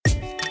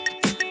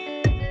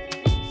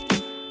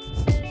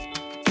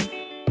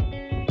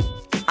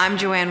I'm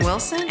Joanne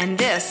Wilson, and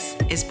this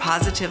is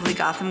Positively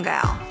Gotham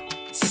Gal.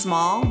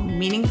 Small,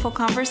 meaningful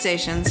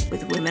conversations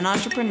with women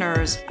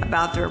entrepreneurs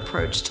about their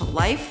approach to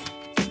life,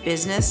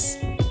 business,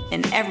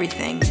 and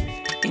everything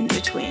in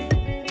between.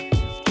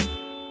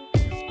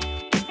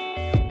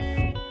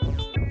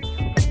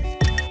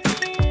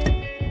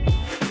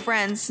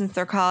 Friends since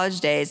their college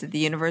days at the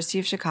University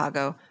of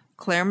Chicago,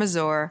 Claire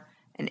Mazur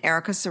and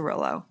Erica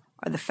Cirillo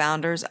are the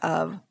founders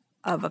of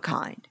A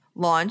Kind.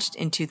 Launched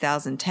in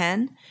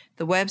 2010,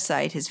 the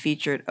website has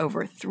featured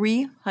over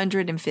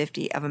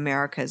 350 of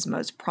America's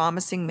most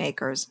promising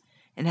makers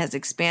and has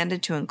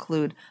expanded to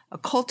include a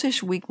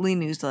cultish weekly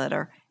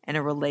newsletter and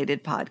a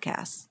related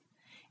podcast.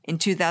 In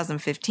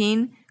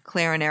 2015,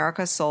 Claire and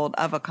Erica sold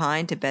Of A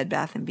Kind to Bed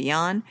Bath &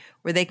 Beyond,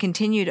 where they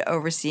continue to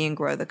oversee and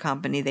grow the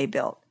company they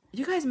built.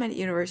 You guys met at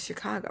University of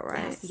Chicago,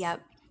 right? Yes.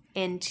 Yep.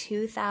 In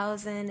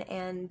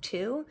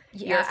 2002.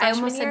 Yeah, I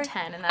almost said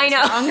 10, and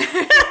that's wrong.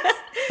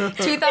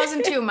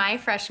 2002, my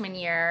freshman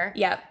year.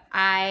 Yep.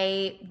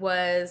 I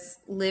was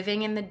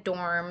living in the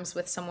dorms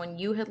with someone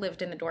you had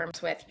lived in the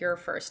dorms with your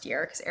first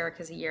year, because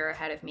Erica's a year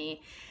ahead of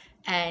me.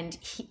 And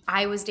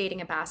I was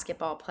dating a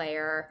basketball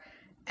player,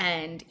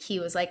 and he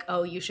was like,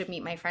 oh, you should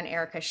meet my friend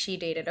Erica. She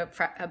dated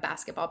a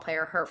basketball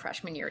player her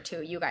freshman year,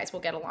 too. You guys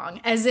will get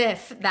along. As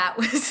if that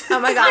was oh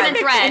my God. common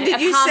thread.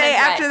 Did you say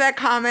after that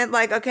comment,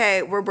 like,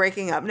 okay, we're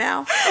breaking up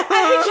now?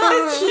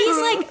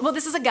 He's like, well,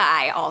 this is a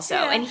guy also.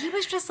 Yeah. And he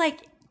was just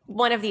like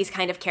one of these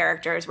kind of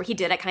characters where he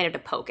did it kind of to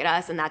poke at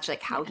us, and that's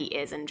like how he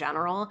is in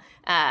general.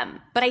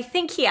 But I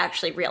think he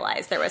actually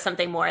realized there was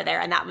something more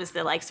there, and that was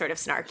the like sort of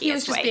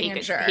snarkiest way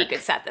he could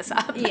set this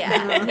up.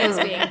 Yeah, he was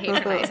being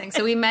patronizing.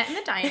 So we met in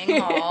the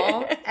dining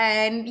hall,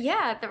 and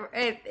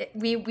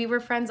we were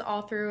friends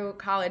all through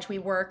college. We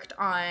worked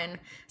on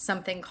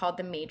something called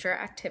the Major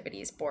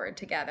Activities Board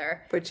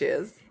together. Which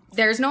is?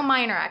 There's no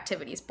minor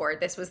activities board.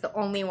 This was the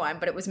only one,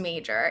 but it was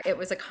major. It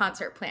was a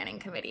concert planning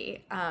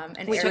committee.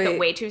 And we took it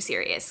way too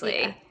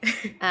seriously.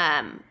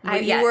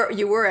 Yeah.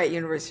 You were at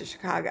University of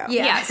Chicago.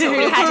 Yeah, so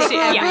we had to do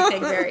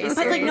everything very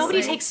seriously. But like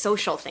nobody takes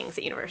social things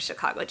at University of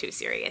Chicago too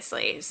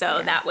seriously.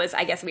 So that was,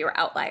 I guess we were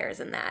outliers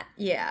in that.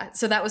 Yeah,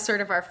 so that was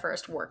sort of our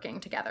first working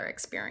together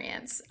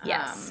experience.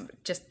 Yes.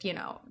 Just,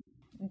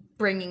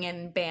 bringing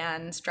in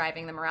bands,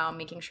 driving them around,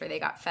 making sure they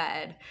got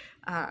fed.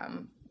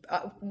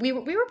 We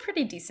were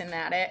pretty decent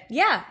at it.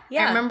 Yeah.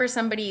 I remember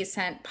somebody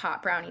sent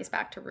pot brownies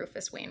back to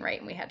Rufus Wainwright,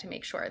 and we had to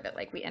make sure that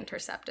like we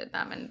intercepted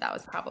them, and that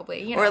was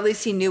probably or at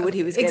least he knew what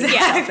he was getting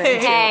himself into.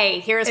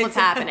 Hey, here's what's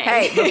happening.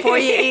 Hey, before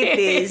you eat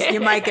these, you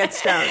might get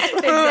stoned.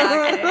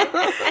 Exactly.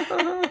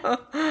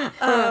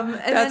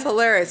 That's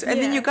hilarious. And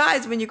then you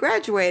guys, when you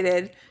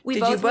graduated,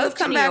 did you both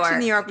come back to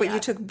New York? But you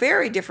took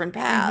very different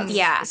paths. Mm-hmm.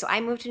 Yeah. So I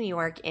moved to New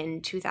York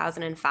in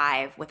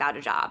 2005 without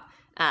a job,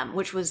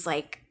 which was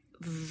like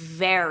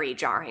very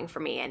jarring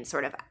for me and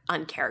sort of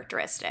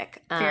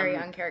uncharacteristic. Very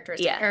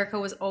uncharacteristic. Yeah. Erica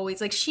was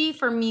always like, she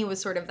for me was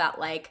sort of that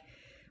like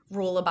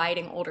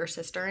rule-abiding older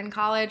sister in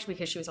college,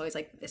 because she was always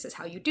like, this is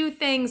how you do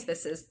things,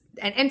 this is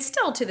and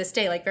still to this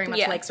day like very much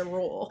likes a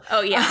rule.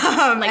 Oh yeah.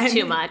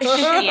 Too much.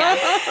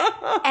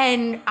 Yeah.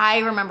 And I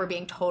remember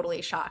being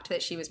totally shocked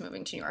that she was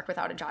moving to New York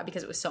without a job,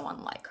 because it was so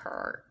unlike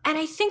her. And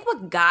I think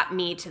what got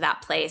me to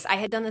that place, I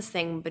had done this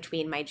thing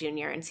between my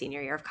junior and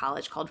senior year of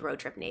college called Road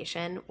Trip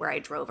Nation, where I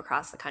drove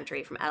across the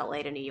country from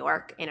LA to New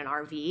York in an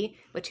RV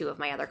with two of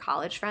my other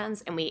college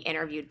friends, and we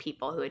interviewed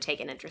people who had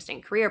taken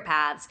interesting career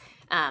paths.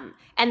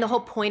 And the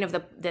whole point of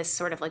this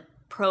sort of like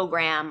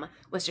program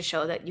was to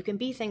show that you can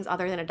be things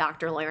other than a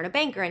doctor, lawyer, and a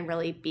banker and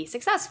really be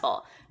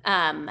successful.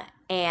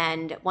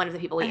 And one of the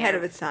people we ahead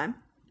of its time.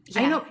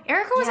 Yeah. I know.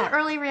 Erica was an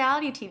early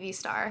reality TV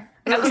star.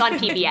 I was on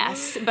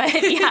PBS, but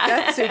yeah.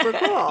 That's super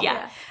cool.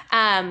 Yeah.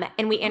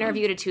 And we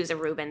interviewed Atuza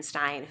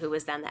Rubinstein, who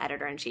was then the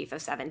editor-in-chief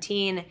of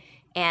 17,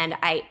 and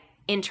I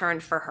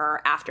interned for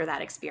her after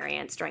that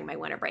experience during my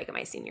winter break of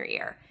my senior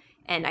year.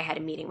 And I had a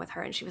meeting with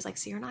her, and she was like,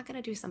 so you're not going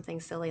to do something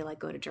silly like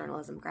go to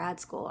journalism grad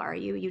school, are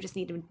you? You just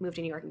need to move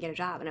to New York and get a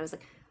job. And I was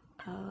like,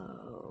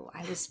 oh,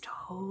 I was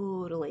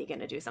totally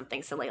going to do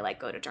something silly like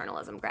go to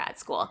journalism grad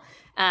school.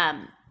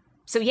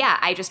 So yeah,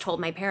 I just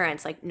told my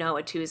parents, like, no,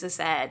 Atuza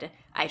said,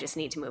 I just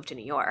need to move to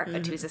New York. Mm-hmm.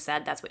 Atuza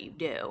said, that's what you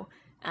do.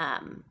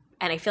 And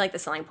I feel like the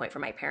selling point for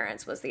my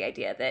parents was the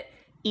idea that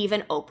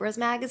even Oprah's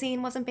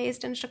magazine wasn't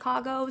based in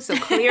Chicago, so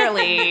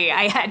clearly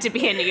I had to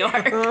be in New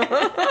York.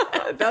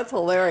 That's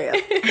hilarious.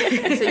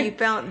 So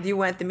you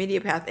went the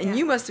media path, and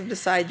you must have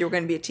decided you were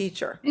going to be a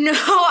teacher. No,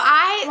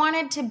 I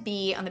wanted to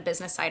be on the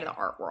business side of the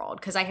art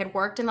world, because I had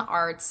worked in the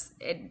arts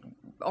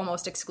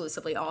almost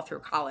exclusively all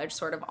through college,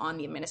 sort of on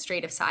the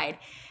administrative side.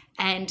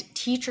 And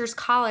Teachers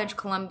College,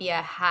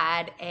 Columbia,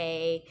 had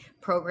a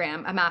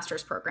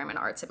master's program in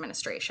arts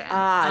administration.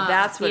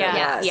 That's what it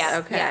was. Yeah.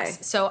 Okay.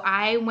 Yes. So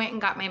I went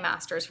and got my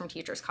master's from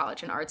Teachers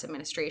College in arts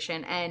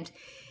administration, and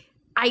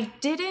I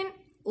didn't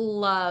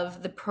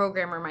love the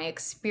program or my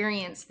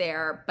experience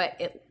there, but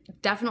it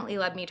definitely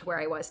led me to where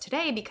I was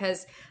today,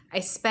 because I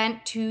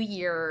spent 2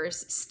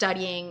 years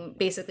studying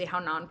basically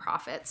how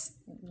nonprofits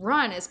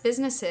run as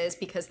businesses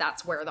because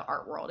that's where the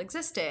art world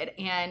existed.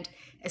 And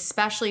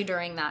especially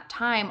during that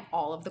time,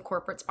 all of the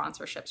corporate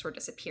sponsorships were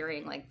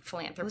disappearing. Like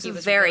philanthropy It was a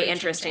was very really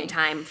interesting changing.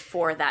 time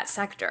for that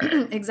sector.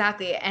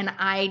 Exactly. And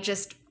I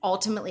just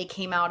ultimately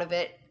came out of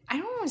it, I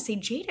don't want to say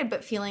jaded,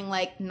 but feeling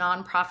like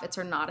nonprofits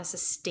are not a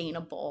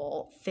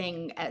sustainable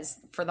thing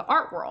as for the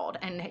art world.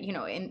 And, you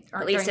know,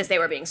 At least as they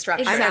were being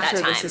structured I'm at not that sure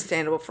time. they're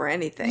sustainable for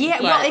anything. Yeah,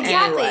 but well,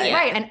 exactly, anyway.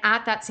 right. And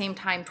at that same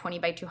time, 20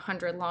 by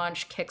 200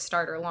 launched,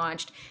 Kickstarter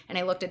launched, and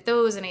I looked at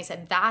those and I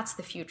said, that's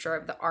the future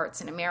of the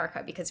arts in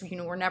America, because, you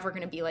know, we're never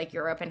going to be like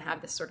Europe and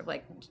have this sort of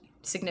like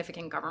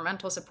significant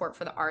governmental support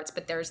for the arts,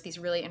 but there's these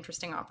really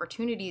interesting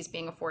opportunities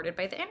being afforded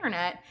by the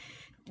internet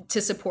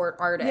to support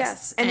artists.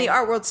 Yes, and the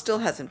art world still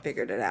hasn't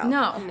figured it out.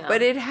 No.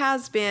 But it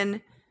has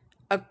been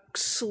a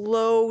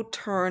slow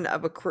turn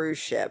of a cruise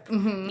ship.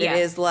 Yeah. It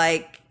is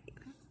like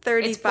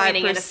 35%.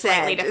 pointing in a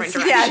slightly different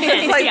Yeah, direction.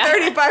 it's like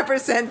Yeah.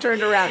 35%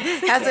 turned around.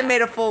 Hasn't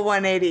made a full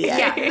 180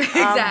 yet. Yeah,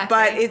 exactly.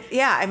 But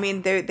I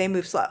mean, they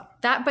move slow.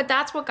 But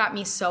that's what got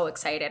me so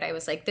excited. I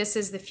was like, this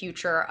is the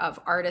future of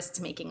artists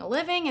making a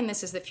living, and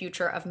this is the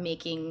future of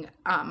making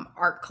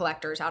art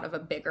collectors out of a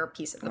bigger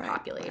piece of the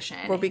population.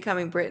 We're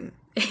becoming Britain.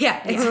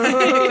 Yeah,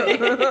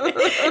 exactly.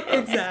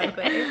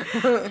 Exactly.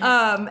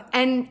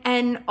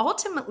 And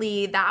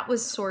ultimately, that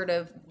was sort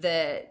of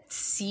the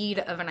seed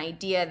of an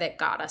idea that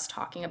got us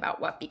talking about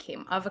what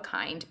became Of a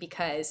Kind,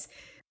 because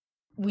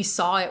we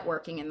saw it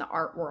working in the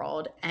art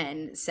world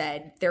and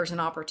said there's an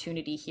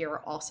opportunity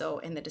here also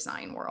in the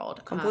design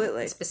world.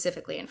 Completely.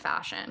 Specifically in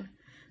fashion.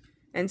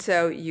 And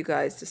so you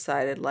guys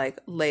decided, like,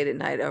 late at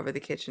night over the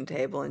kitchen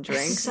table and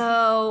drinks.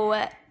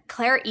 So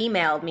Claire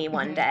emailed me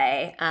one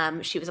day.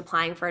 She was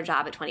applying for a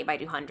job at 20 by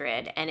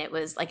 200, and it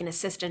was like an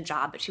assistant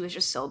job, but she was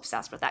just so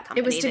obsessed with that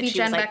company. It was to that be she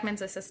Jen was like,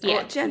 Beckman's assistant.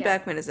 Yeah. Jen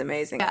Beckman is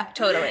amazing. Yeah.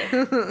 Totally.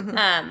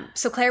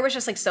 So Claire was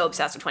just like so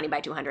obsessed with 20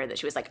 by 200 that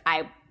she was like,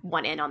 I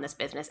want in on this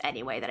business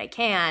any way that I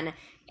can,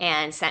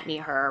 and sent me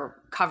her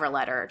cover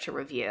letter to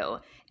review.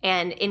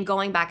 And in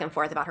going back and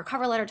forth about her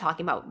cover letter,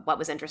 talking about what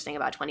was interesting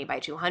about 20 by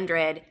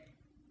 200,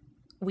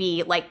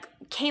 we like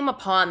came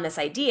upon this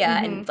idea,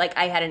 and like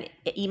I had an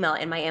email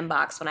in my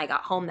inbox when I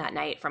got home that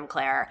night from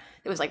Claire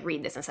that was like,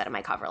 read this instead of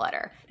my cover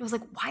letter. It was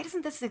like, why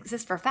doesn't this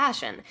exist for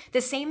fashion?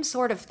 The same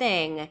sort of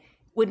thing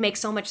would make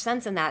so much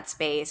sense in that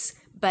space,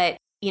 but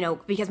you know,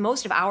 because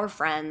most of our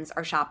friends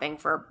are shopping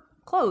for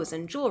clothes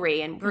and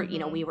jewelry, and we're, you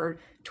know, we were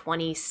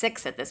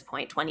 26 at this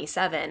point,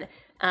 27.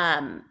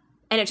 And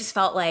it just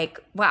felt like,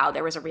 wow,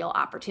 there was a real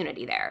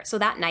opportunity there. So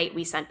that night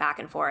we sent back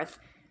and forth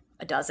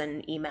a dozen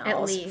At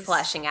emails least.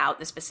 fleshing out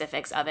the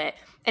specifics of it.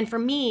 And for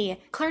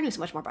me, Claire knew so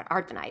much more about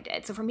art than I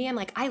did. So for me, I'm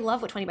like, I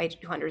love what 20 by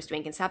 200 is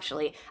doing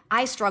conceptually.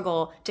 I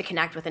struggle to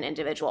connect with an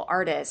individual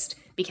artist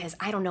because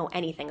I don't know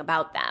anything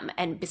about them.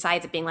 And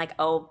besides it being like,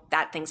 oh,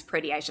 that thing's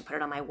pretty, I should put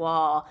it on my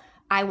wall,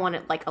 I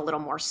wanted like a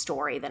little more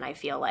story than I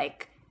feel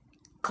like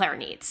Claire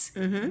needs.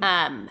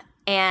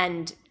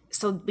 And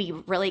so we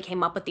really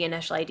came up with the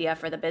initial idea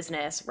for the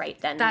business right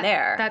then and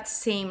there. That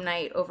same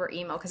night over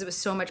email, because it was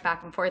so much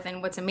back and forth.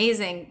 And what's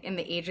amazing in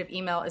the age of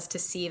email is to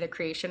see the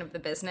creation of the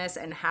business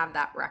and have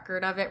that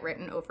record of it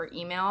written over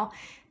email.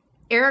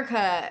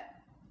 Erica,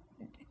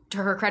 to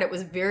her credit,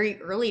 was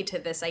very early to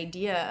this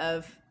idea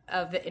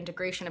of the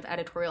integration of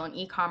editorial and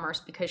e-commerce,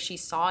 because she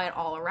saw it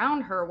all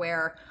around her,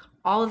 where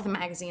all of the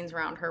magazines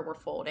around her were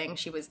folding.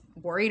 She was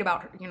worried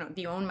about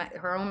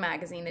her own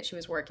magazine that she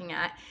was working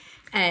at.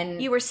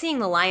 And you were seeing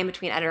the line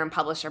between editor and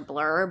publisher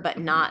blur, but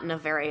not in a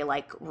very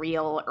like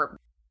real or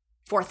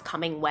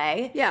forthcoming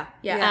way. Yeah.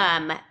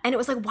 And it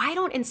was like, why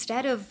don't,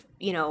 instead of,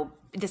 you know,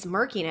 this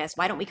murkiness,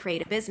 why don't we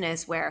create a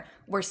business where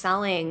we're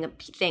selling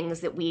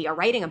things that we are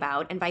writing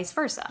about and vice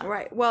versa?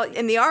 Right. Well,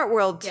 in the art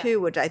world too,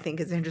 which I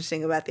think is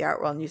interesting about the art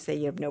world, and you say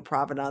you have no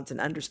provenance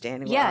and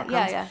understanding where it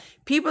comes. Yeah.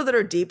 People that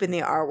are deep in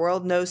the art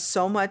world know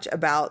so much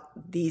about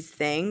these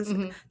things.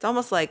 It's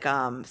almost like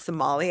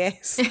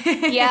sommeliers,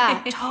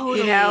 Yeah,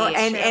 totally. you know, It's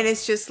and true.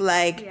 it's just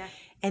like,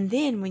 and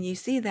then when you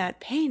see that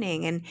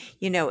painting and,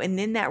 you know, and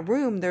in that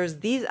room,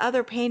 there's these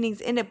other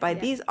paintings in it by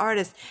these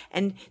artists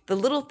and the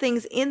little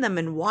things in them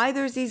and why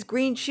there's these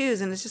green shoes.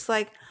 And it's just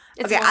like,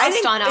 It's okay,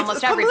 lost on almost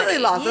it's completely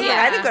everybody. lost. It's like,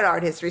 Yeah. I didn't go to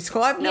art history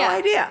school. I have no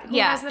idea.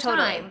 Yeah, has the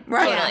totally. time?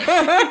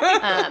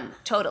 Right.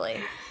 Totally.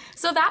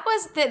 so that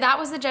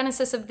was the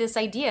genesis of this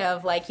idea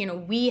of like, you know,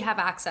 we have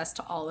access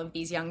to all of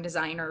these young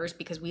designers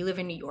because we live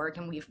in New York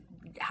and we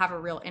have a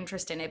real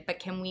interest in it. But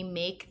can we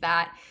make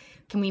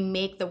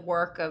the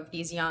work of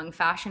these young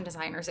fashion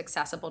designers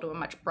accessible to a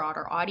much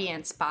broader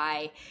audience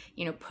by,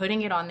 you know,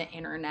 putting it on the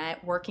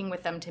internet, working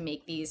with them to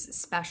make these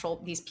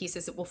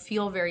pieces that will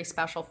feel very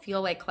special,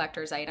 feel like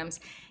collector's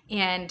items,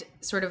 and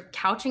sort of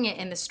couching it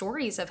in the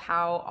stories of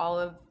how all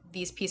of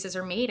these pieces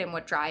are made and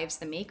what drives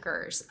the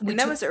makers. And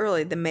that was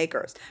early, the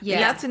makers. Yeah.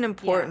 And that's an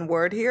important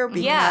word here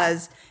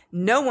because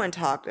no one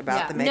talked about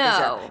Yeah. the makers.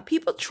 No. Yet.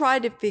 People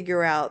tried to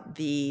figure out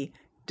the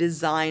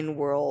design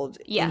world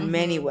in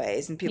many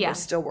ways, and people are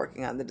still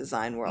working on the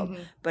design world.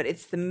 But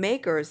it's the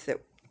makers that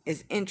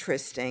is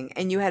interesting.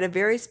 And you had a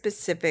very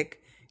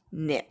specific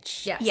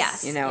niche.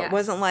 Yes. You know, Yes. it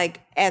wasn't like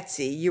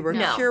Etsy. You were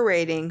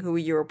curating who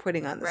you were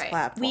putting on this Right.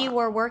 platform. We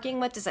were working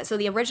with design. So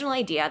the original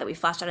idea that we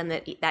flashed out in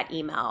that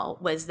email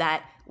was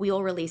that we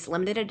will release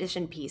limited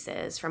edition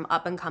pieces from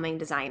up and coming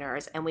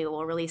designers, and we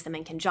will release them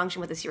in conjunction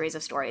with a series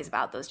of stories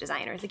about those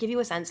designers to give you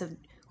a sense of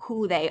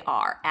who they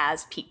are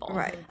as people.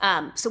 Right.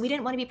 So we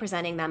didn't want to be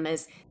presenting them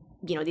as,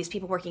 you know, these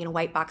people working in a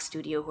white box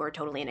studio who are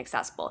totally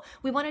inaccessible.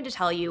 We wanted to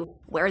tell you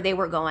where they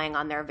were going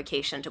on their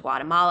vacation to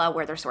Guatemala,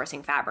 where they're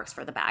sourcing fabrics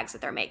for the bags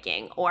that they're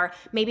making, or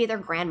maybe their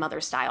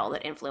grandmother's style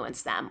that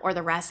influenced them, or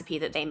the recipe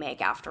that they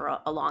make after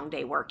a long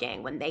day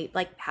working when they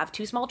like have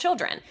 2 small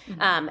children,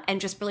 and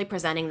just really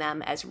presenting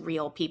them as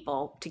real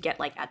people to get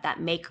like at that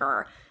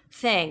maker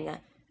thing.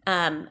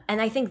 And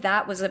I think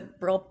that was a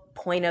real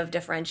point of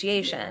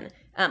differentiation.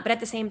 But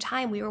at the same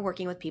time, we were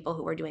working with people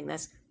who were doing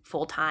this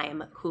full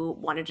time, who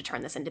wanted to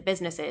turn this into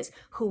businesses,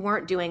 who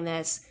weren't doing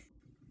this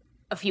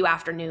a few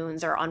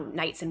afternoons or on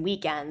nights and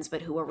weekends,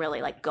 but who were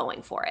really like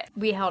going for it.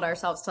 We held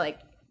ourselves to like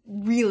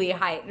really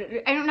high,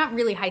 not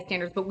really high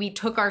standards, but we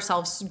took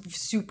ourselves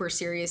super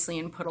seriously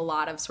and put a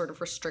lot of sort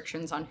of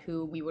restrictions on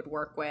who we would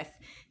work with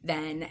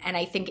then. And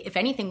I think if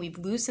anything, we've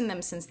loosened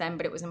them since then,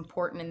 but it was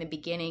important in the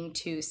beginning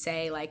to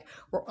say like,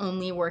 we're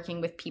only working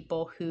with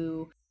people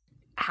who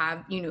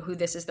have, you know, who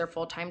this is their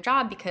full-time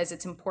job, because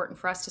it's important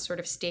for us to sort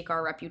of stake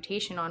our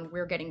reputation on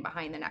we're getting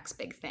behind the next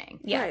big thing.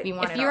 Yeah. Right. We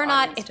wanted If you're our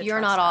not audience to all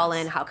trust us.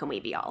 in, how can we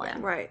be all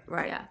in? Right.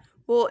 Yeah.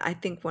 Well, I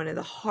think one of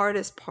the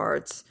hardest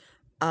parts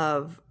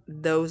of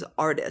those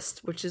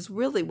artists, which is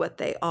really what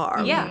they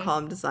are, Yeah. we call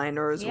them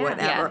designers, Yeah.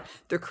 whatever. Yeah.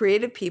 They're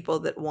creative people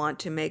that want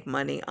to make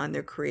money on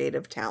their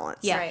creative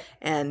talents. Yeah. Right.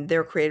 And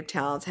their creative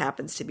talents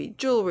happens to be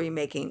jewelry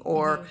making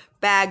or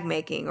bag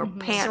making or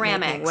pant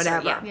Ceramics making, or-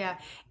 whatever. Yeah.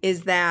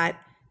 Is that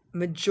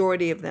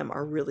majority of them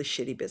are really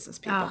shitty business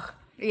people.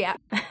 Yeah.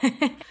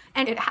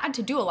 And it had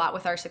to do a lot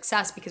with our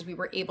success because we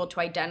were able to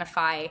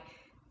identify,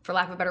 for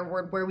lack of a better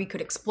word, where we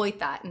could exploit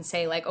that and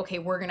say like, okay,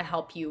 we're going to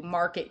help you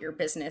market your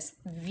business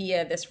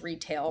via this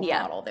retail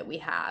model that we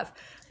have.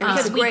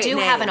 Because a we great do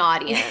name. have an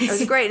audience. It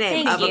was a great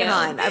name, Thank Of you. a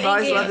Kind. I've Thank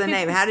always you. loved the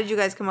name. How did you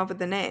guys come up with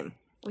the name?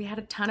 We had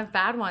a ton of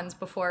bad ones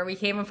before we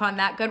came upon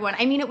that good one.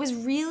 I mean, it was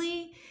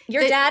really...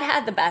 Your dad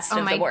had the best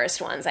of my- the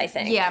worst ones, I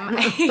think. Yeah.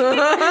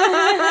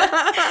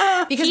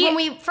 Because when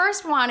we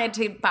first wanted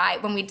to buy,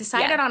 when we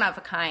decided on Of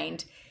a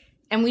Kind,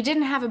 and we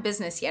didn't have a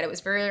business yet, it was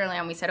very early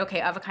on, we said,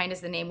 okay, Of a Kind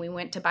is the name. We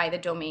went to buy the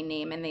domain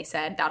name, and they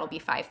said, that'll be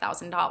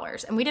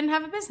 $5,000. And we didn't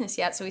have a business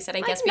yet, so we said,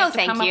 I guess we No, have to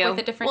thank come you. up with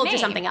a different We'll name. do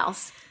something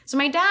else. So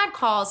my dad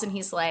calls, and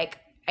he's like,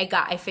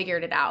 I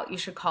figured it out. You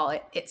should call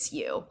it It's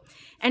You.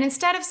 And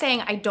instead of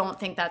saying, I don't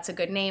think that's a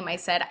good name, I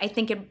said, I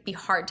think it'd be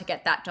hard to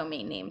get that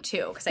domain name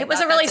too. Because It was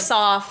a really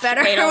soft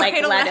way to like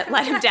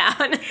let him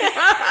down.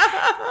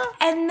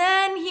 And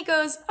then he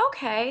goes,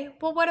 okay,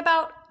 well, what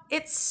about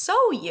It's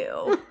So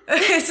You?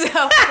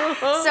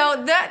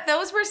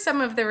 Those were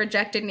some of the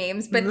rejected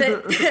names. But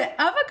the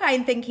Of a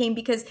Kind thing came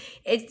because,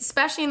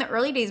 especially in the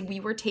early days, we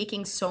were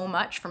taking so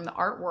much from the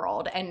art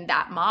world and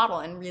that model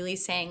and really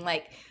saying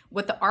like,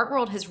 what the art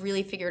world has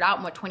really figured out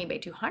and what 20 by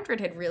 200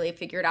 had really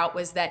figured out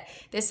was that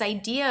this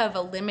idea of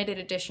a limited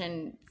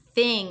edition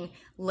thing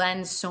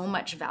lends so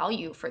much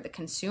value for the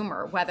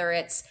consumer, whether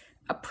it's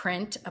a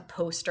print, a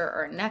poster,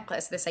 or a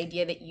necklace, this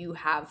idea that you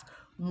have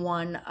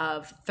one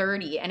of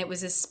 30. And it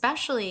was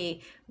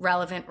especially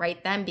relevant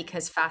right then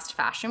because fast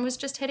fashion was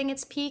just hitting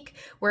its peak,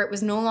 where it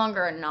was no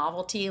longer a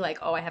novelty like,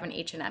 oh, I have an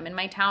H&M in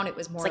my town. It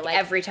was more Like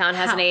every town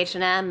has an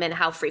H&M, and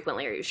how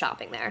frequently are you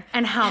shopping there?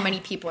 and how many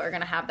people are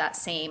going to have that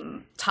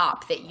same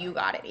top that you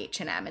got at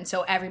H&M. And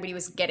so everybody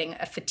was getting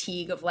a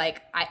fatigue of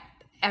like,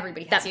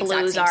 everybody has That the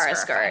exact blue same Zara scarf I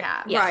skirt.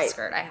 have. Yeah. The Right.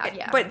 skirt I have,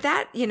 yeah. But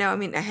that,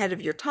 ahead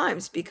of your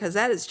times, because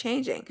that is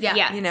changing. Yeah.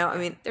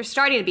 Yeah. There's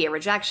starting to be a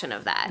rejection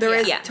of that. There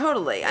is Yeah.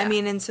 totally. I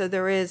mean, and so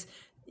there is,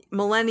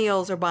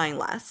 millennials are buying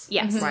less.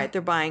 Yes. Right.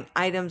 They're buying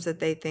items that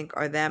they think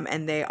are them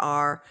and they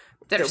are,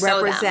 That that are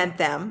so represent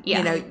them.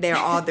 Yeah. They're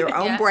all their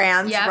own Yeah.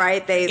 brands, Yeah.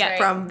 right? They, Yeah.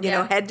 from,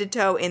 Yeah. head to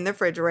toe in the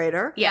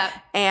refrigerator. Yeah.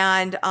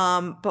 And,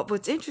 but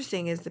what's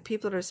interesting is the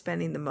people that are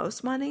spending the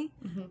most money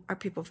are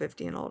people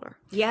 50 and older.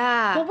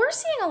 Yeah. Well, we're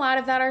seeing a lot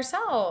of that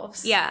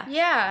ourselves. Yeah.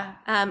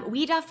 Yeah.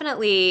 We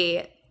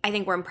definitely, I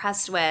think, were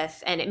impressed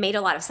with, and it made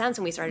a lot of sense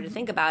when we started to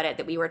think about it,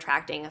 that we were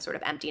attracting a sort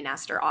of empty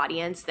nester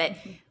audience that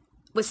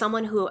was a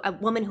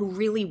woman who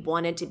really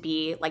wanted to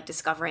be like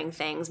discovering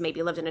things,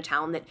 maybe lived in a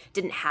town that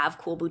didn't have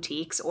cool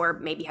boutiques or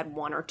maybe had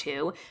one or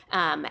two,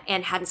 and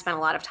hadn't spent a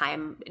lot of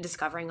time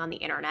discovering on the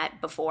internet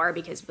before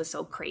because it was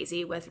so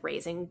crazy with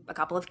raising a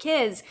couple of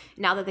kids.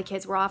 Now that the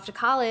kids were off to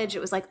college, it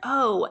was like,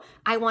 oh,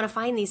 I want to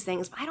find these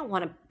things, but I don't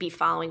want to be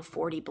following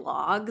 40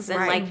 blogs and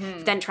Right.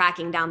 like then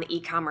tracking down the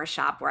e-commerce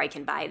shop where I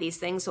can buy these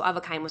things. So Of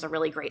a Kind was a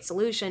really great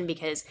solution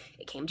because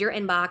it came to your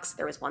inbox.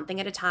 There was one thing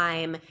at a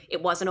time.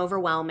 It wasn't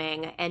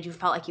overwhelming, and you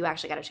felt like you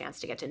actually got a chance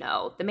to get to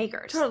know the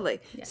makers. Totally.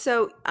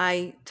 So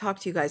I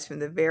talked to you guys from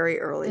the very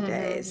early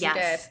days.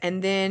 Yes.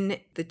 And then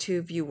the two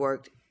of you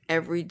worked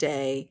every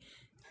day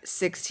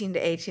 16 to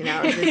 18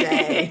 hours a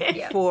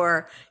day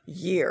for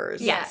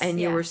years. Yes. And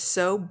you were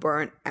so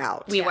burnt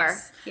out. We were.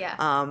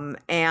 Yeah.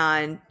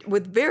 And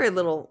with very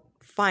little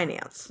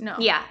finance. No.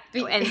 Yeah.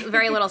 And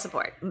very little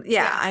support.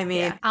 Yeah, I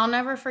mean, I'll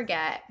never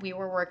forget, we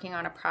were working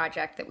on a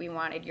project that we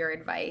wanted your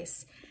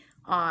advice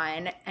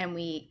on, and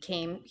we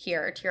came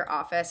here to your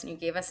office and you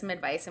gave us some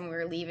advice, and we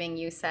were leaving.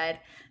 You said,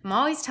 I'm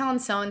always telling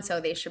so-and-so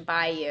they should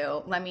buy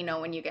you. Let me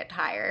know when you get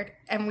tired.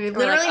 And we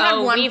literally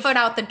had one foot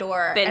out the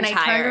door, and I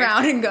turned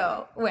around and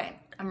go, wait,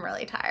 I'm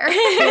really tired.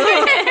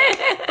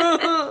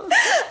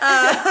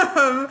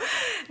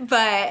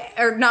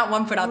 Or not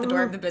one foot out the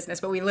door of the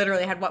business, but we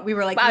literally had we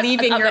were like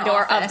leaving your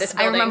door of this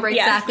building. I remember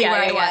exactly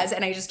where I was,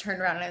 and I just turned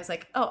around and I was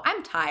like, oh,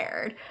 I'm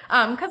tired.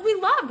 Because we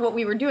loved what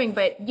we were doing,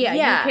 but you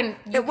can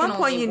at one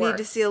point you need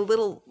to see a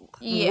little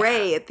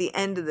ray at the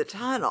end of the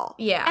tunnel.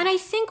 Yeah. And I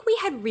think we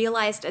had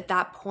realized at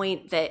that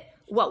point that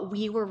what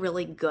we were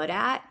really good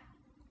at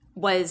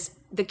was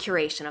the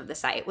curation of the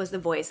site, was the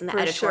voice and the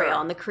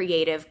editorial and the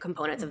creative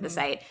components of the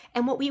site.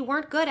 And what we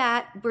weren't good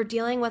at, we're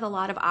dealing with a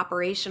lot of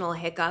operational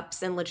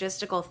hiccups and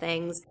logistical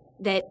things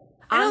that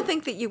I don't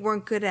think that you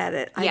weren't good at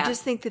it. I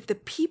just think that the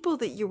people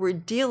that you were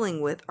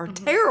dealing with are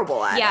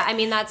terrible at it. Yeah, I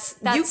mean, that's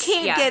you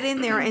can't get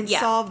in there and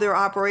solve their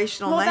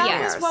operational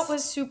nightmares. That was what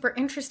was super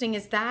interesting,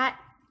 is that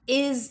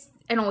is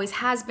and always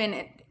has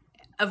been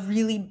a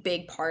really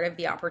big part of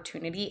the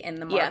opportunity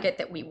in the market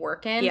that we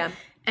work in. Yeah.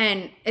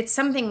 And it's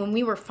something when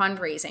we were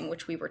fundraising,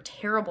 which we were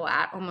terrible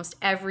at, almost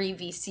every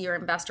VC or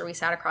investor we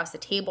sat across the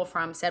table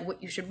from said,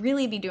 what you should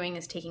really be doing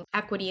is taking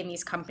equity in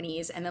these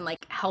companies and then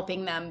like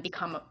helping them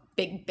become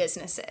big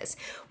businesses,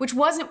 which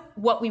wasn't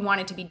what we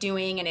wanted to be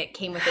doing. And it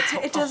came with its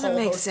It doesn't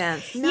make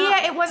sense. No.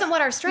 Yeah, it wasn't what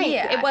our strength.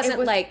 Yeah, it wasn't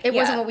it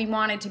wasn't what we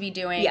wanted to be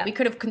doing. Yeah. We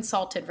could have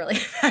consulted really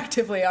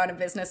effectively on a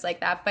business like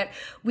that, but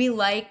we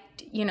liked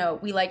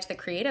the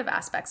creative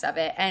aspects of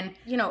it. And,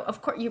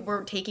 of course, you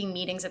were taking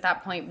meetings at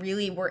that point.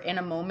 Really, we're in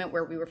a moment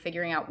where we were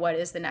figuring out what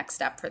is the next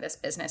step for this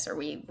business. Are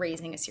we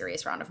raising a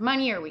serious round of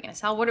money? Are we going to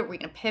sell? What are we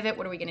going to pivot?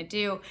 What are we going to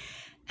do?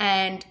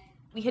 And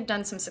we had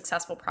done some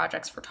successful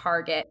projects for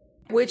Target.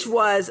 Which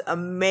was a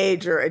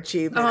major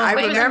achievement. I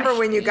remember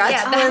when you got to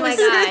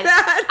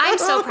that. I'm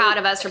so proud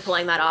of us for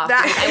pulling that off.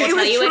 I will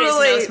tell you, it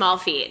is no small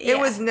feat. It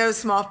was no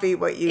small feat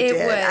what you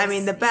did. I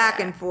mean, the back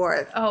and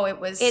forth. Oh, it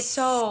was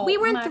We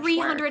were in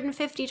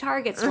 350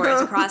 Target stores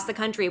across the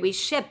country. We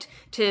shipped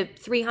to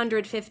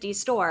 350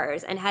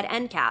 stores and had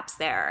end caps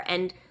there.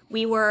 And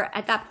we were,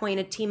 at that point,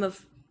 a team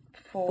of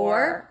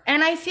 4.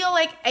 And I feel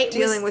like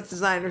dealing with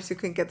designers who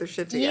couldn't get their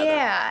shit together.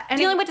 Yeah. And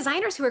dealing with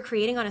designers who were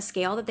creating on a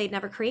scale that they'd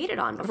never created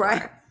on before.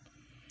 Right.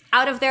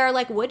 Out of their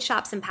wood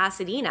shops in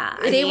Pasadena.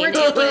 They were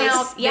taking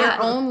out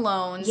their own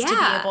loans to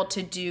be able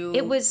to do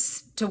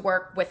to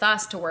work with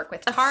us, to work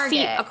with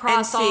Target.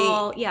 Across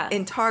all,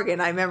 in Target,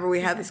 I remember we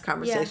had this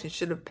conversation,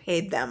 should have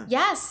paid them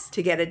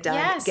to get it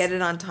done, get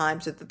it on time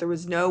so that there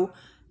was no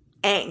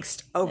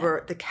angst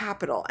over the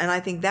capital. And I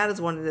think that is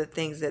one of the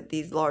things that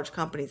these large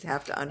companies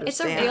have to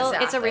understand.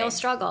 It's a real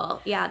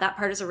struggle. Yeah, that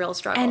part is a real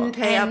struggle. And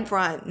pay up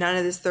front. None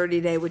of this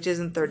 30-day, which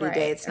isn't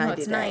 30-day, it's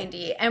 90-day. It's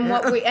 90. And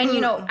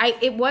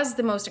it was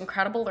the most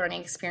incredible learning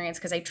experience,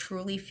 because I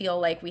truly feel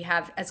like we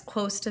have as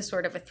close to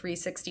sort of a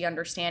 360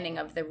 understanding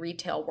of the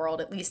retail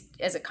world, at least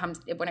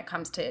when it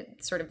comes to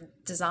sort of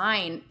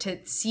design,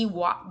 to see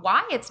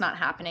why it's not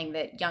happening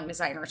that young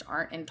designers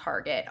aren't in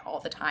Target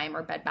all the time,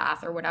 or Bed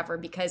Bath or whatever,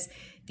 because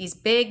these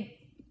big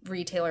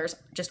retailers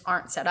just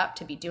aren't set up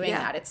to be doing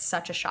that. It's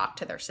such a shock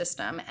to their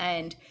system.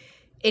 And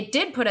it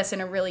did put us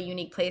in a really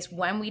unique place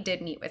when we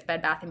did meet with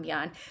Bed Bath &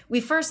 Beyond. We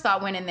first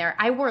went in there,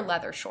 I wore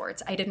leather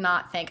shorts. I did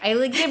not think, I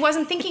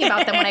wasn't thinking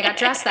about them when I got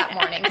dressed that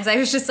morning, because I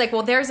was just like,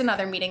 well, there's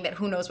another meeting that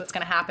who knows what's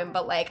going to happen.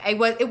 But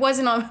it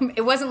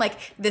wasn't like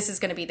this is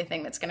going to be the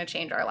thing that's going to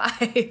change our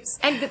lives.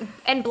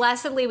 And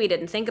blessedly, we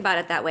didn't think about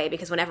it that way,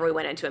 because whenever we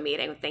went into a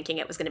meeting thinking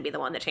it was going to be the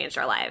one that changed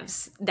our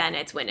lives, then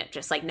it's when it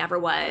just never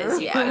was.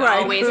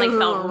 Yeah, always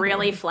felt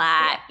really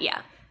flat.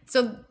 Yeah.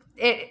 So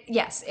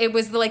it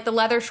was the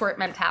leather short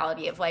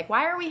mentality of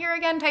why are we here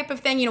again type of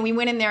thing. We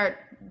went in there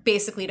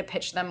basically to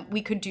pitch them.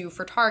 We could do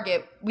for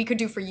Target, we could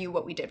do for you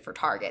what we did for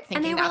Target,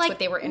 thinking that's what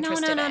they were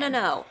interested in.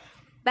 No.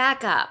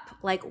 Back up.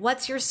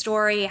 What's your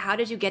story? How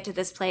did you get to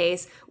this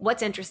place?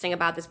 What's interesting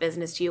about this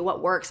business to you?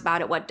 What works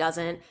about it? What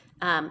doesn't?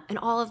 And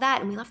all of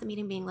that. And we left the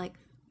meeting being we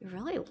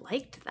really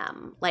liked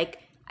them.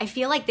 I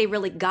feel like they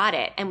really got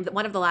it. And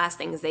one of the last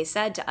things they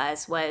said to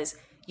us was,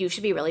 you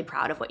should be really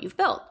proud of what you've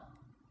built.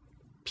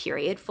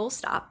 Period, full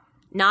stop.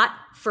 Not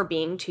for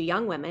being two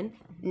young women,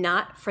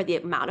 not for the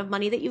amount of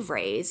money that you've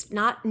raised,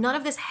 none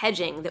of this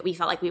hedging that we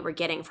felt like we were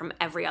getting from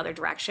every other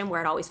direction, where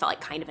it always felt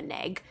like kind of a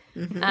neg.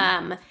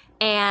 Mm-hmm.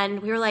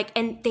 And we were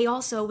and they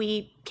also,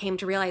 we came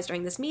to realize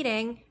during this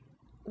meeting,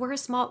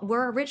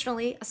 we're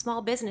originally a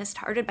small business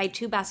started by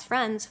two best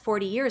friends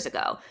 40 years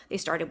ago. They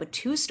started with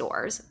 2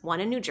 stores,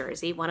 one in New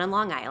Jersey, one in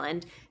Long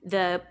Island.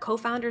 The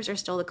co-founders are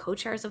still the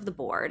co-chairs of the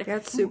board.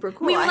 That's super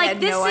cool. We were I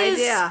had no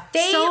idea.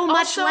 They so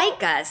much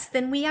like us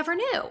than we ever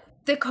knew.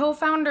 The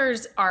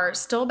co-founders are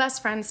still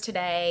best friends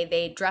today.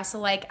 They dress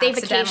alike. They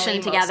accidentally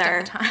vacation most together.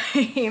 of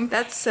the time.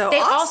 That's so They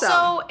awesome.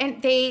 also,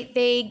 and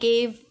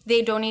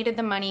they donated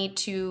the money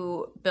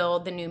to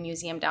build the new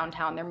museum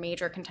downtown. They're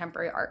major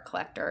contemporary art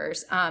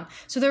collectors.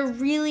 So they're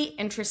really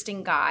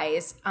interesting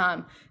guys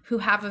who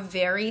have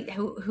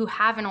who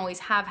have and always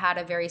have had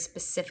a very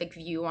specific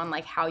view on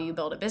like how you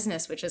build a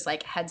business, which is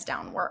like heads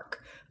down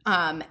work.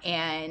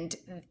 And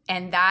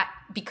that,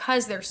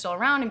 because they're still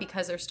around and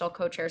because they're still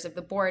co-chairs of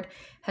the board,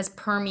 has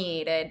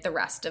permeated the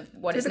rest of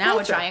what is now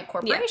culture. a giant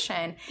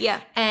corporation.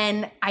 Yeah.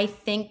 And I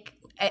think,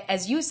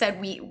 as you said,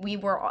 we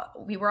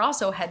were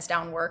also heads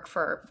down work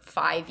for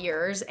 5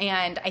 years,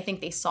 and I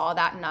think they saw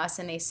that in us,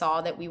 and they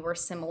saw that we were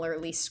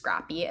similarly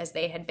scrappy as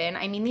they had been.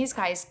 I mean, these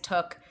guys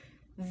took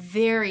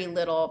very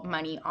little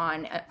money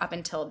on up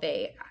until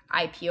they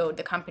IPO'd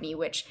the company,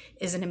 which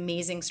is an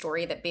amazing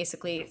story that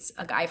basically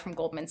a guy from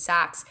Goldman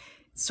Sachs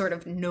sort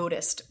of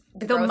noticed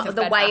the growth of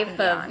The Bed wife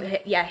Bath & Beyond.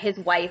 of his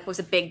wife was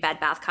a big Bed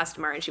Bath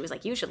customer, and she was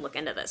like, you should look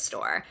into this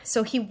store.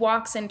 So he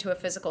walks into a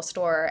physical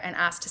store and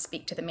asks to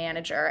speak to the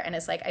manager and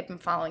is like, I've been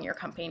following your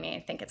company and I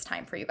think it's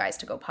time for you guys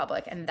to go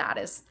public. And that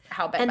is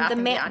how Bed Bath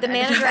 & Beyond the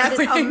manager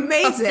ended up. at the,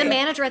 amazing. the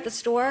manager at the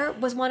store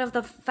was one of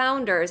the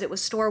founders. It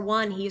was store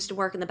one. He used to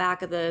work in the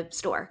back of the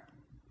store.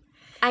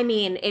 I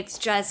mean, it's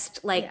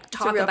just like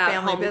talk real about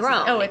family business.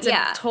 homegrown. Oh, it's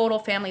a total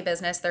family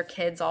business. Their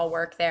kids all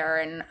work there,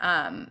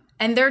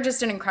 and they're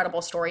just an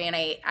incredible story. And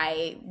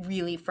I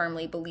really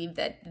firmly believe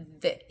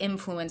that the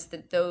influence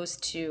that those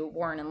two,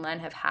 Warren and Len,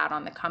 have had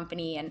on the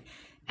company and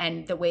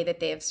the way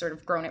that they have sort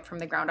of grown it from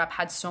the ground up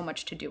had so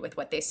much to do with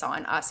what they saw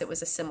in us. It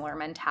was a similar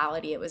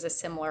mentality. It was a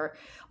similar,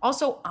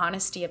 also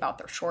honesty about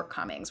their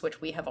shortcomings,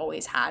 which we have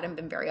always had and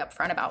been very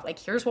upfront about. Like,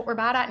 here's what we're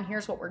bad at and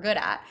here's what we're good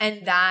at.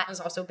 And that has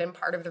also been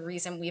part of the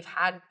reason we've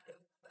had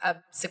a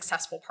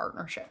successful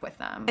partnership with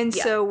them. And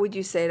so would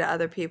you say to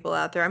other people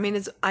out there, I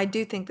mean, I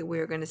do think that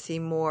we're going to see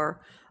more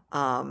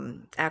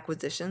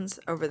acquisitions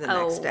over the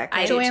next decade.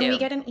 I do Joanne, too. we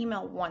get an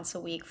email once a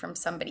week from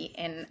somebody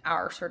in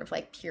our sort of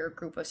like peer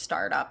group of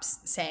startups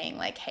saying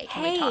like, hey,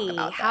 can we talk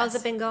about this? how's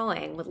it been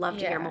going? Would love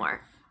to hear Yeah.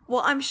 more.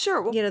 Well, I'm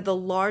sure, the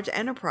large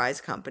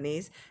enterprise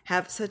companies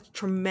have such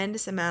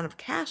tremendous amount of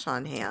cash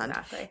on hand.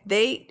 Exactly.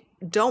 They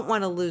don't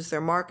want to lose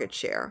their market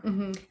share,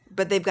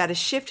 but they've got to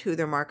shift who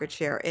their market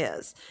share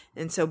is.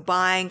 And so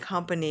buying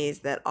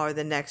companies that are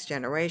the next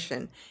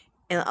generation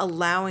and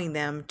allowing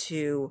them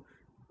to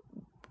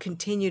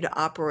continue to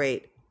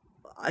operate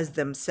as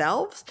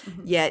themselves,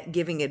 yet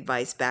giving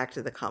advice back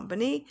to the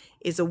company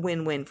is a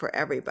win-win for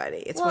everybody.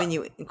 It's when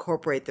you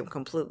incorporate them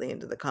completely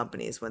into the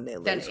companies when they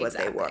lose what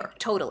they were.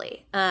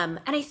 Totally. And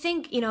I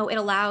think, it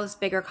allows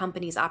bigger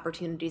companies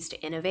opportunities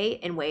to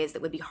innovate in ways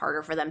that would be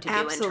harder for them to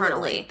do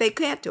internally. They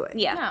can't do it.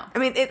 Yeah. No. I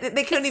mean,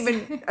 they couldn't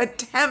even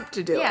attempt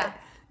to do Yeah.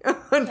 it,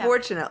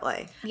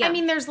 unfortunately. Yeah. I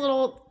mean, there's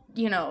little,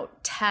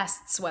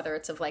 tests, whether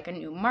it's of like a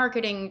new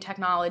marketing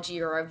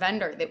technology or a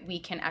vendor that we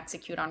can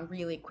execute on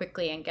really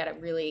quickly and get a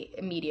really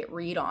immediate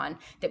read on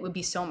that would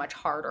be so much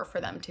harder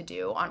for them to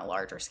do on a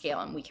larger scale.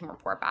 And we can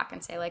report back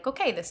and say like,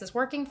 okay, this is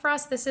working for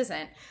us, this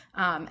isn't.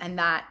 And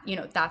that,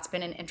 that's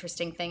been an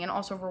interesting thing and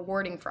also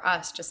rewarding for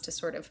us just to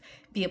sort of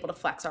be able to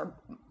flex our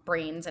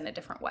brains in a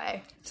different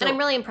way. And I'm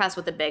really impressed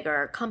with the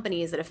bigger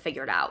companies that have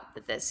figured out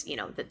that this,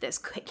 that this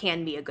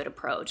can be a good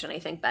approach. And I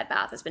think Bed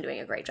Bath has been doing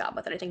a great job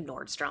with it. I think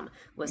Nordstrom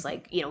was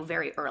like,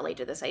 very early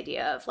to this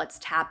idea of let's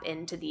tap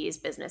into these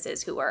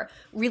businesses who are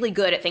really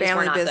good at things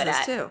Family we're not good business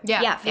at. too.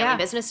 Yeah, family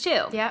business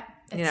too. Yeah.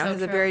 It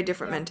has a very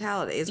different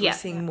mentality. Is Yeah. we're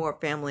seeing more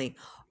family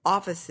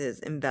offices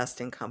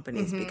invest in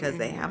companies because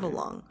they have a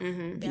long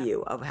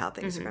view of how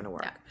things are going to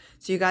work. Yeah.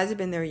 So you guys have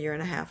been there a year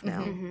and a half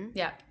now.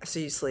 Yeah. So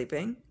you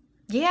sleeping?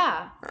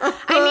 Yeah.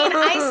 I mean,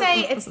 I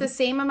say it's the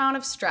same amount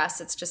of stress.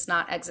 It's just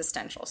not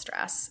existential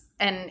stress.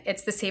 And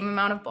it's the same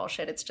amount of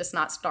bullshit. It's just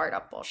not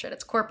startup bullshit.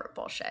 It's corporate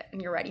bullshit.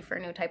 And you're ready for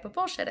a new type of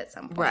bullshit at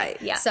some point.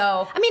 Right. Yeah.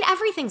 So, I mean,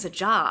 everything's a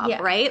job,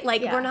 Yeah. right?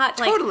 Like Yeah. we're not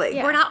like Totally.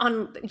 we're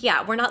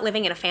not we're not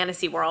living in a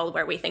fantasy world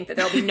where we think that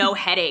there'll be no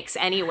headaches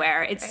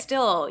anywhere. It's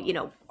still,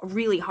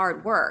 really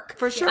hard work.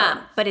 For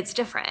sure. But it's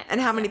different.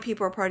 And how many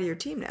people are part of your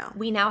team now?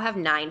 We now have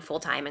 9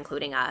 full-time,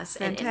 including us,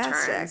 and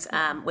Fantastic.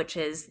 interns, which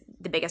is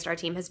the biggest our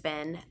team has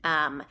been.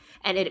 And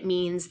it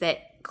means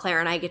that Claire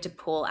and I get to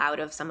pull out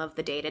of some of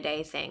the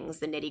day-to-day things,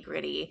 the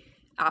nitty-gritty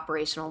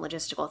operational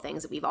logistical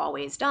things that we've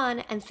always done,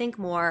 and think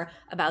more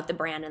about the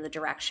brand and the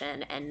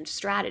direction and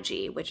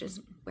strategy, which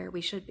is where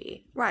we should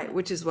be. Right,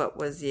 which is what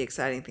was the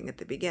exciting thing at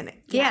the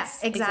beginning.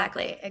 yes,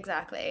 exactly.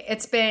 exactly.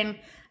 It's been,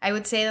 I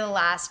would say, the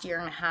last year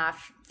and a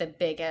half,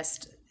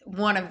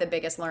 one of the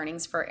biggest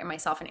learnings for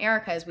myself and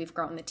Erica as we've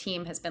grown the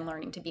team has been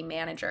learning to be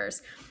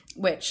managers,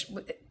 which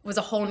was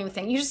a whole new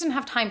thing. You just didn't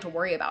have time to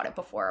worry about it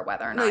before,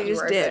 whether or not you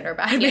were a good or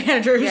bad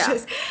manager. You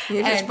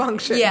just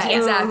functioned. Yeah,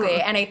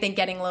 exactly. And I think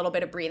getting a little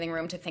bit of breathing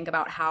room to think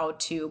about how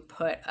to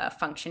put a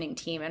functioning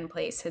team in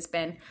place has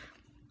been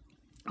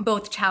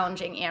both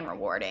challenging and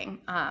rewarding.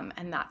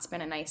 And that's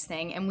been a nice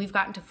thing. And we've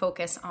gotten to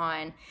focus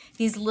on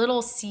these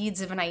little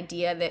seeds of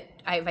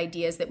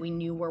ideas that we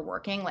knew were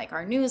working, like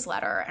our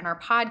newsletter and our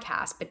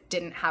podcast, but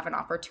didn't have an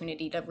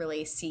opportunity to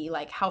really see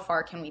like, how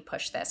far can we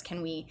push this?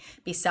 Can we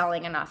be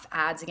selling enough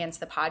ads against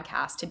the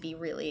podcast to be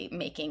really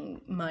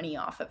making money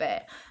off of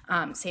it?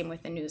 Same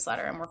with the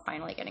newsletter. And we're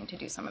finally getting to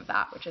do some of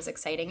that, which is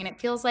exciting. And it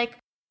feels like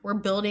we're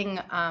building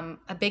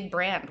a big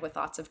brand with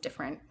lots of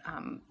different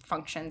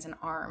functions and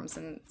arms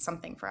and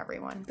something for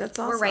everyone. That's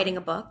awesome. We're writing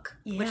a book,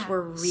 which we're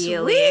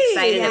really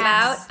excited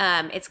about.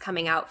 It's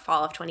coming out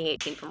fall of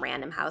 2018 from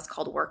Random House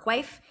called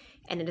Workwife,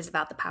 and it is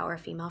about the power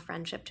of female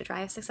friendship to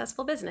drive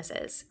successful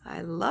businesses.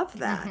 I love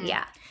that. Mm-hmm.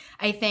 Yeah.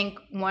 I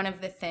think one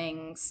of the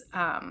things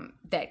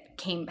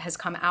that has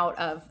come out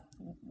of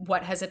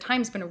what has at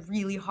times been a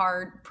really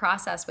hard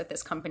process with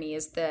this company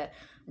is the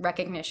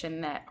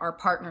recognition that our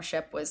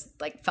partnership was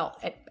like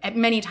felt at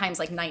many times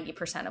like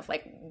 90% of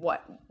like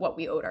what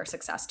we owed our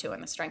success to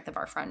and the strength of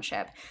our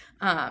friendship.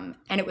 And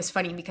it was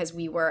funny because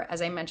we were,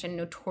 as I mentioned,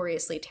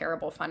 notoriously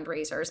terrible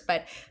fundraisers,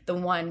 but the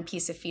one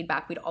piece of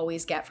feedback we'd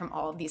always get from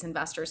all of these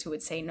investors who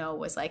would say no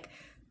was like,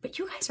 but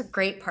you guys are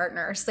great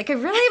partners. Like, I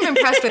really am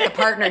impressed with the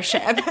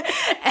partnership. And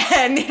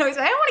I don't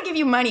want to give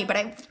you money, but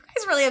you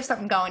guys really have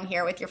something going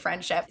here with your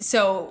friendship.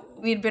 So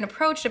we'd been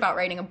approached about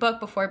writing a book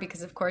before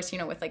because, of course,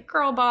 with like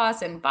Girl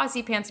Boss and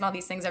Bossy Pants and all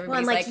these things,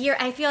 everybody's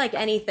I feel like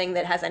anything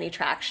that has any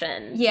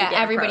traction. Yeah,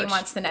 everybody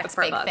wants the next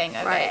big thing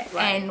of it. Right.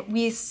 And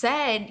we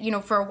said,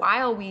 for a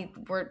while we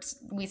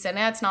said,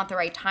 it's not the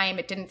right time.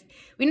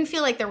 We didn't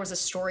feel like there was a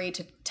story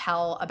to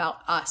tell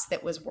about us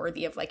that was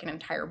worthy of like an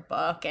entire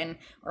book,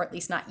 or at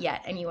least not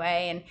yet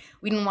anyway. And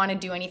we didn't want to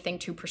do anything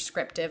too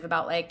prescriptive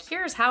about like,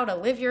 here's how to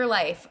live your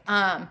life.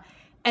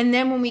 And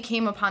then when we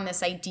came upon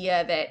this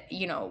idea that,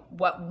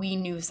 what we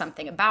knew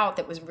something about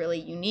that was really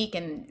unique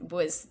and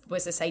was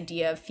this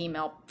idea of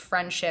female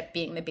friendship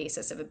being the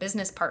basis of a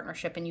business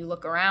partnership, and you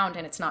look around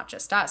and it's not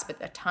just us, but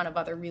a ton of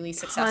other really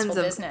successful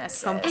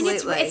businesses. And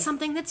it's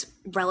something that's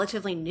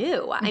relatively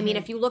new. Mm-hmm. I mean,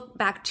 if you look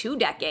back 2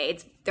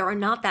 decades, there are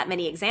not that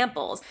many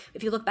examples.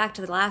 If you look back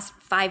to the last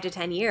 5 to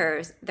 10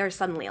 years, there's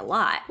suddenly a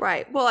lot.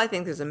 Right. Well, I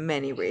think there's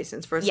many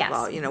reasons. First of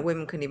all,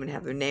 women couldn't even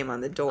have their name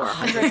on the door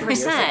 100%.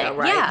 years ago,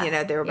 right?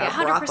 Yeah. They were about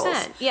brothels.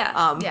 100%.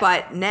 Yeah.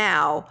 But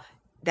now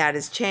that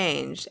has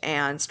changed,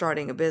 and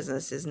starting a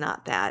business is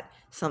not that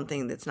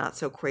something that's not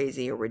so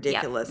crazy or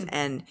ridiculous.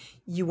 And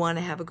you want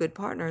to have a good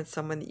partner and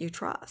someone that you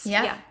trust.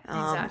 Yeah,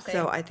 exactly.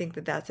 So I think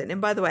that's it. And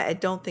by the way, I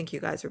don't think you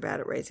guys are bad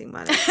at raising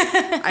money.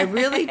 I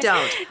really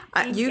don't.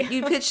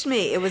 You pitched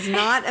me. It was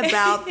not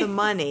about the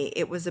money.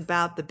 It was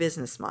about the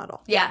business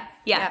model. Yeah.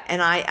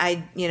 And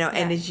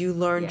and as you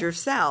learned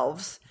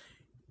yourselves,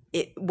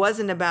 it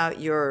wasn't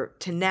about your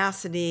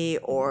tenacity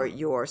or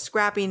your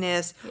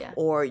scrappiness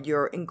or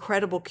your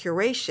incredible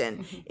curation.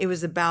 Mm-hmm. It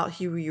was about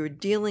who you were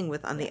dealing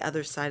with on the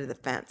other side of the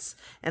fence.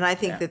 And I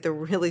think that the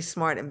really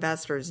smart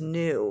investors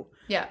knew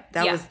that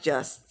was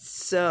just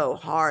so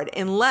hard,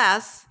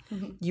 unless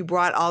you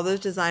brought all those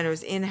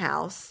designers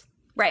in-house.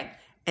 Right.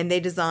 And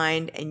they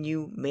designed and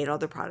you made all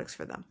the products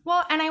for them.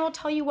 Well, and I will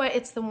tell you what,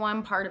 it's the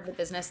one part of the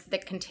business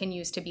that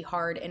continues to be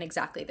hard in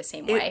exactly the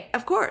same way.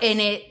 Of course.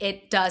 And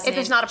it doesn't If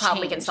there's not a problem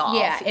we can solve.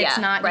 Yeah, it's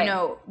not, right.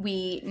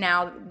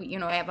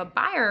 I have a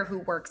buyer who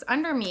works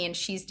under me and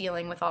she's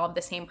dealing with all of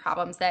the same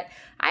problems that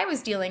I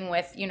was dealing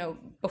with,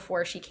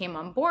 before she came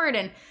on board.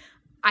 And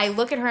I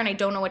look at her and I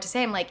don't know what to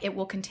say. I'm like, it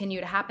will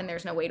continue to happen.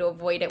 There's no way to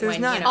avoid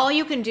it. All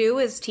you can do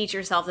is teach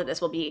yourself that this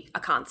will be a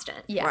constant.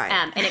 Yeah. Right.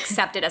 And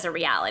accept it as a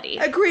reality.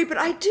 Agree, but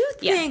I do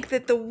think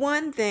that the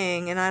one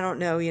thing, and I don't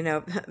know,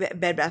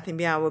 Bed Bath &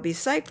 Beyond will be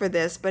psyched for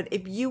this, but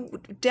if you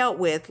dealt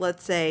with,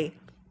 let's say,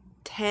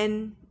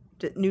 10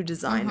 new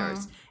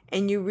designers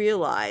and you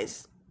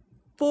realize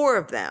 4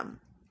 of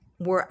them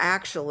were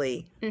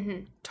actually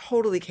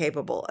totally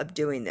capable of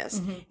doing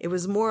this. Mm-hmm. It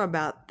was more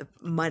about the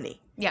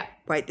money. Yeah.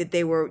 Right? That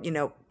they were,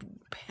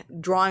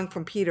 drawing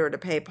from Peter to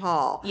pay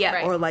Paul. Yeah.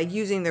 Right. Or like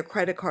using their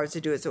credit cards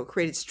to do it. So it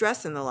created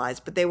stress in their lives.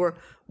 But they were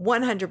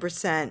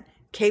 100%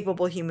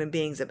 capable human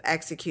beings of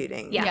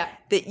executing. Yeah.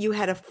 That you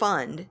had a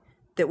fund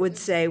that would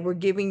say, we're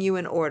giving you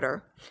an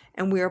order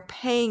and we are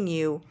paying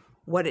you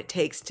what it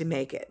takes to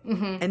make it.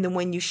 Mm-hmm. And then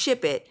when you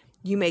ship it,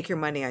 you make your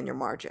money on your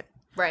margin.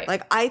 Right.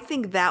 Like, I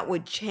think that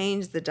would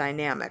change the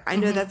dynamic. I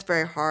know that's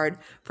very hard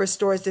for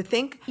stores to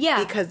think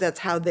because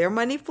that's how their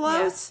money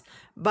flows,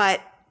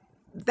 but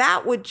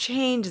that would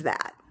change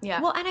that.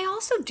 Yeah. Well, and I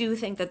also do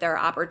think that there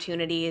are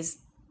opportunities,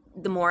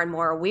 the more and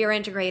more we're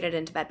integrated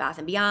into Bed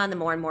Bath & Beyond, the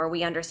more and more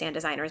we understand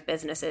designers'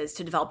 businesses,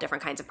 to develop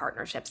different kinds of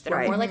partnerships that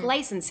are more like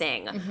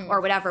licensing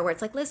or whatever, where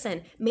it's like,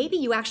 listen, maybe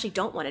you actually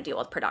don't want to deal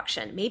with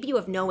production. Maybe you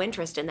have no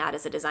interest in that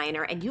as a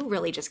designer and you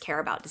really just care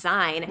about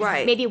design.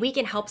 Right. Maybe we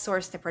can help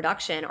source the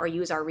production or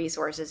use our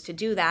resources to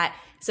do that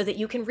so that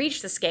you can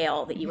reach the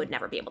scale that you would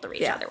never be able to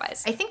reach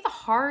otherwise. I think the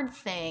hard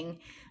thing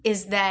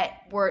is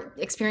that we're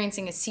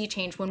experiencing a sea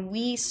change. When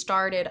we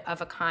started Of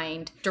a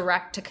Kind,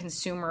 direct to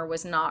consumer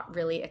was not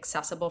really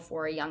accessible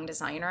for a young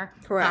designer.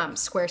 Correct.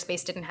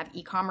 Squarespace didn't have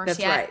e-commerce That's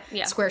yet. right.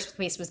 Yeah.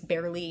 Squarespace was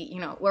barely,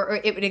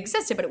 or it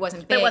existed, but it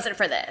wasn't big. But it wasn't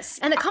for this.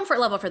 And the comfort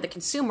level for the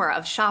consumer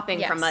of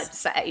shopping from a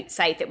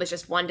site that was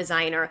just one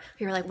designer,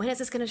 you were like, when is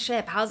this going to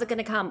ship? How's it going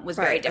to come? Was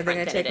very different. Are they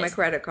going to take my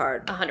credit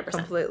card? 100%.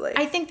 Completely.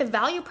 I think the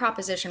value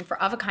proposition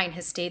for Of a Kind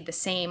has stayed the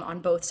same on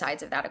both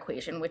sides of that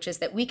equation, which is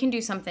that we can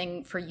do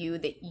something for you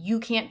that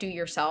you can't do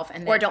yourself,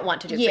 and that, or don't want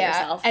to do for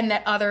yourself, and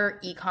that other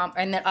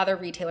and that other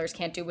retailers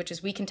can't do, which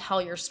is we can tell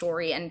your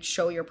story and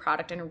show your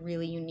product in a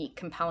really unique,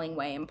 compelling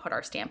way and put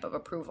our stamp of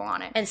approval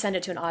on it and send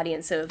it to an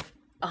audience of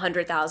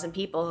 100,000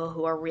 people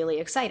who are really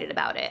excited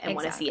about it and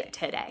want to see it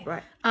today.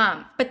 Right.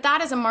 But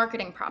that is a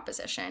marketing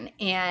proposition,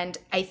 and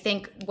I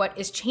think what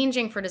is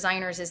changing for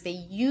designers is they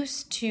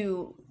used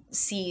to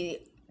see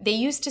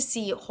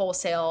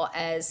wholesale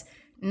as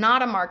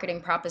not a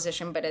marketing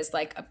proposition, but as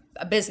like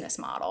a business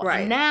model. Right.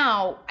 And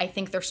now I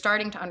think they're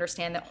starting to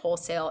understand that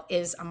wholesale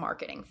is a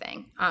marketing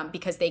thing,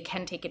 because they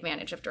can take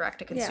advantage of direct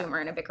to consumer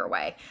in a bigger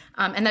way.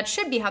 And that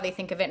should be how they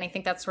think of it. And I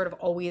think that's sort of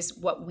always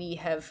what we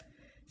have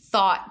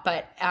thought,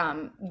 but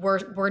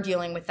we're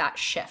dealing with that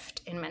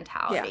shift in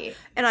mentality. Yeah.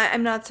 And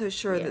I'm not so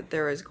sure that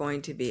there is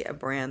going to be a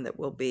brand that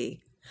will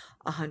be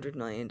 $100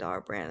 million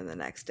brand in the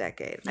next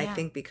decade. Yeah. I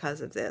think because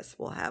of this,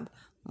 we'll have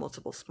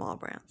multiple small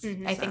brands.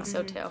 Mm-hmm. I think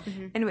so too.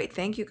 Mm-hmm. Anyway,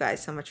 thank you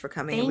guys so much for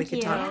coming. Thank we could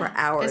you. talk for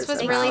hours. This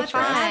was really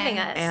fun having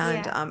us.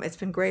 And it's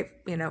been great,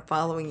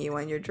 following you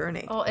on your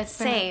journey. Well, it's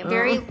been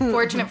very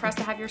fortunate for us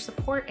to have your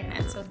support in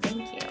it. So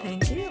thank you.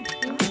 Thank you.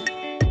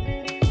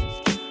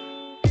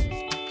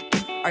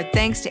 Our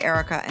thanks to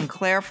Erica and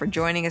Claire for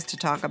joining us to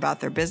talk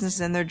about their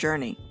business and their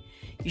journey.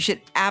 You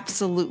should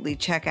absolutely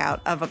check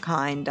out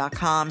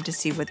ofakind.com to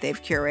see what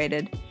they've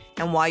curated.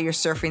 And while you're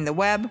surfing the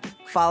web,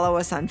 follow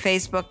us on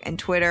Facebook and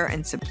Twitter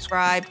and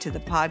subscribe to the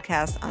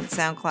podcast on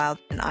SoundCloud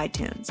and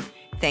iTunes.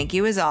 Thank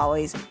you, as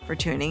always, for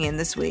tuning in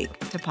this week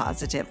to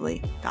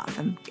Positively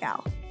Gotham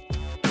Gal.